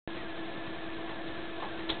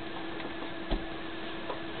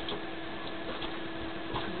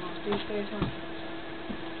these guys on.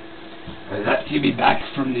 That you be back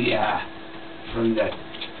from the, is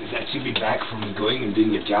that you be back from going and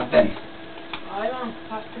doing your job then? I don't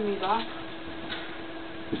have to be back.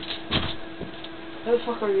 Who the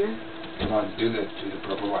fuck are you? Come on, do the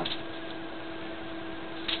proper one.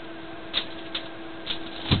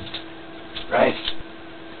 Right.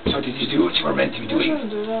 So did you do what you were meant to be doing? I didn't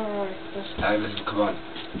do that, alright. Come on.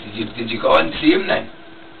 Did you go and see him then?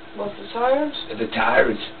 What, the Tyrant? The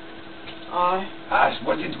Tyrant. Aye.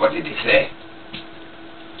 What did he say?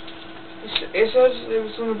 He said he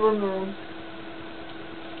was going to burn the room.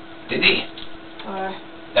 Did he? Aye.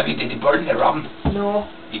 I mean, did he burn the rum? No.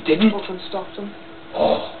 He didn't? Fucking stopped him.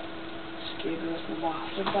 Oh. Just gave him this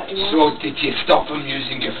bastard that he was. So did you stop him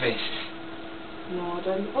using your face? No, I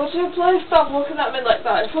didn't. Would you please stop looking at me like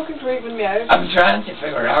that? It's fucking creeping me out. I'm trying to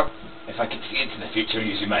figure out if I can see into the future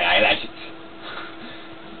using my eyelashes.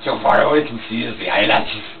 So far all I can see is the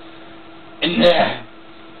eyelashes. In there.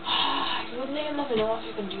 You wouldn't even let me know if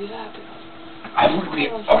you can do that because... I would be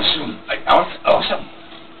awesome. Awesome.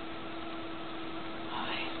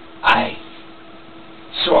 Aye.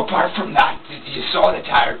 So apart from that, you saw the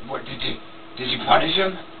Tyrant. What did you punish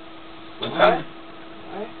him? With him? Aye.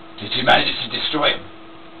 Did you manage to destroy him?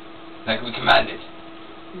 Like we commanded?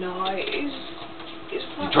 No, he's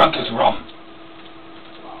You drunk his rum?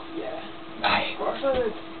 Well, yeah. Aye. Of course I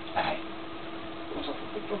did. Aye. What's up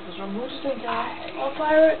with the drunk his rum? Who do you think I am? Oh,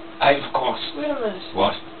 pirate? Aye, of course. Wait a minute.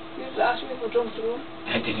 What? You just asked me if I drunk the rum?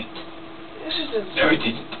 I didn't. Yes, you did. No, I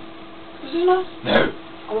didn't. Did you not? No.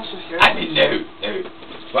 I must have heard. I mean, no.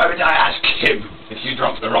 Why would I ask him if you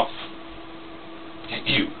drunk the rum?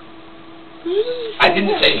 You. I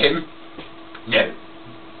didn't say him. No.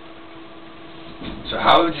 So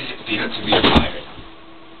how does it feel to be a pirate?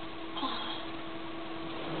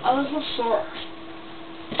 A little sore.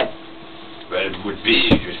 Well, it would be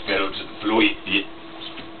if you just fell to the floor, you.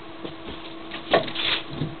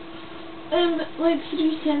 Like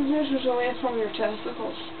 3 centimeters away from your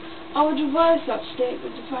testicles. I would revise that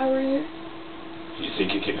statement if I were you. You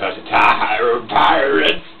think you can hurt a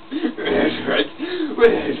pirate? Wait a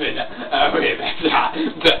minute.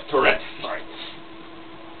 Correct. Sorry.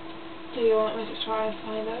 Do you want me to try and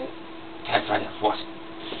find out? Try and find out what?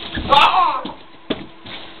 Ah!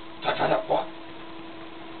 Try and find out what?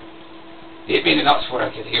 Hit me in the nuts where I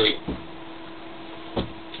could hear you.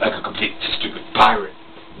 Like a complete stupid pirate.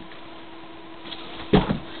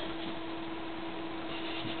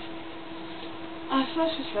 I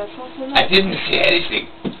thought you said something. I didn't say anything.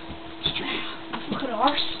 Stupid. A fucking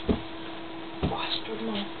arse. Bastard,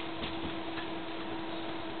 man.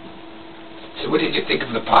 So what did you think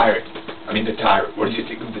of the pirate? I mean the tyrant. What did you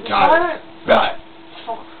think of the The tyrant? Right.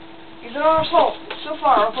 Fuck. He's an arsehole. So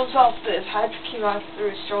far up himself that his head came out through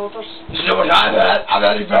his shoulders. You know what I heard? I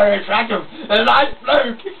thought he's very attractive. A nice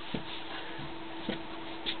bloke.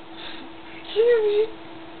 Do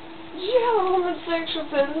you have homosexual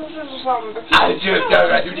tendencies or something? I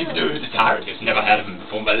don't even know who the tyrant is. Never heard of him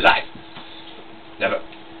before in my life. Never.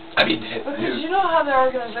 I mean... Because you know how the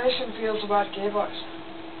organisation feels about gay boys.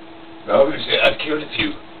 Well, obviously, I've killed a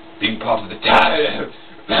few, being part of the Tyrant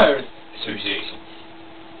Association.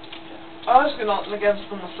 I was nothing against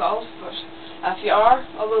them myself, but if you are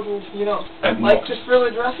a little, you know, I'm like not. to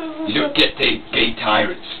frilly dresses and You don't get the gay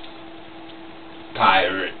tyrants.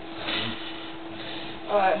 Pirate.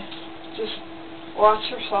 just watch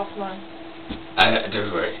yourself, man.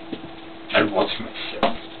 Don't worry. I'll watch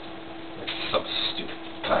myself. Like some stupid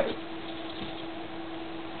pirate.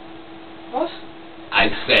 What? I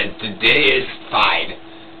said the day is fine,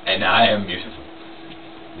 and I am beautiful.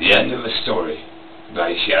 The end of the story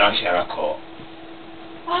by Shara Cole.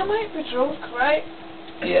 I might be drunk, right?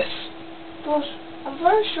 Yes. But I'm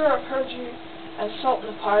very sure I've heard you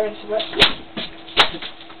insulting the pirates a bit.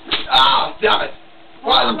 Ah, damn it!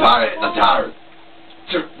 Why the pirate? The tyrant.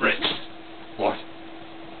 Too rich. What?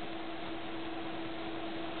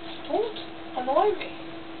 Don't annoy me.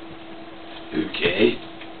 Okay.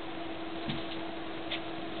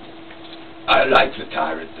 I like the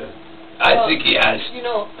tyrant though. I think he has, you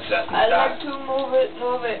know, a certain I style. like to move it.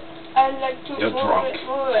 I like to You're move drunk.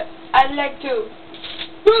 it. I like to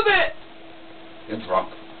move it. You're drunk.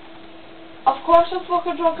 Of course I'm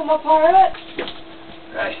fucking drunk, I'm a pirate.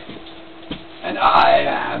 Right. And I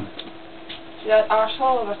am... See that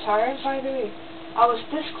arsehole of a tyrant, by the way? I was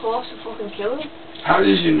this close to fucking killing him. How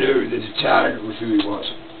did you know that the tyrant was who he was?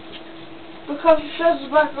 Because it says the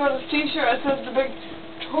back on his t-shirt, it says the big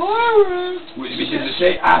tyrant. Which is to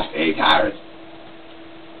say, ask A Tyrant.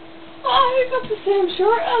 Oh, you got the same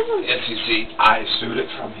shirt as him. Yes, you see, I stole it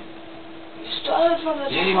from him. You stole it from the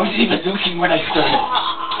Yeah, he wasn't even looking when I stole it.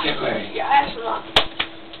 Don't worry. Yes, man.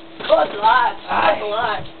 Good lad. Aye. Good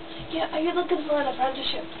lad. Yeah, are you looking for an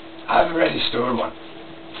apprenticeship? I've already stored one.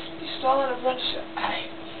 You stole an apprenticeship? Aye.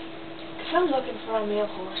 Because I'm looking for a male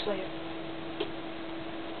horse slave.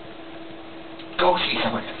 Go see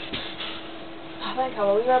someone else. I think I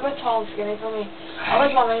will. You're a bit tall and skinny for me. I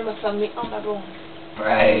like my man with some meat on my bones.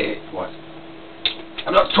 Right, what?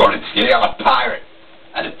 I'm not tall and skinny, I'm a pirate!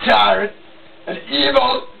 And a tyrant! And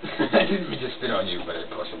evil! I didn't mean to spit on you, but I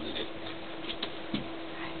possibly did.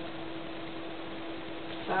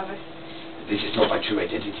 Sorry. This is not my true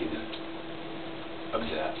identity, though.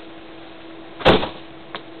 Observe.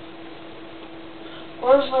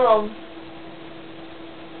 Where's the rum?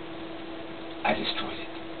 I destroyed it.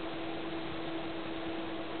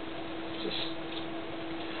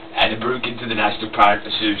 And I broke into the National Pirate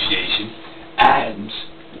Association, and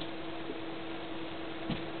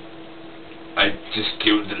I just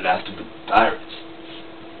killed the last of the pirates.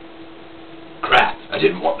 Crap, I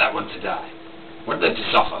didn't want that one to die. I wanted them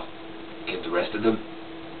to suffer. Killed the rest of them.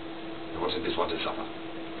 I wanted this one to suffer.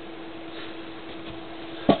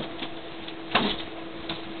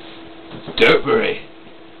 Don't worry,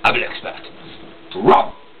 I'm an expert.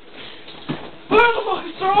 Rum! Where's the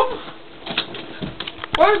fucking rum?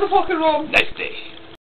 Where's the fucking rum? Nice day.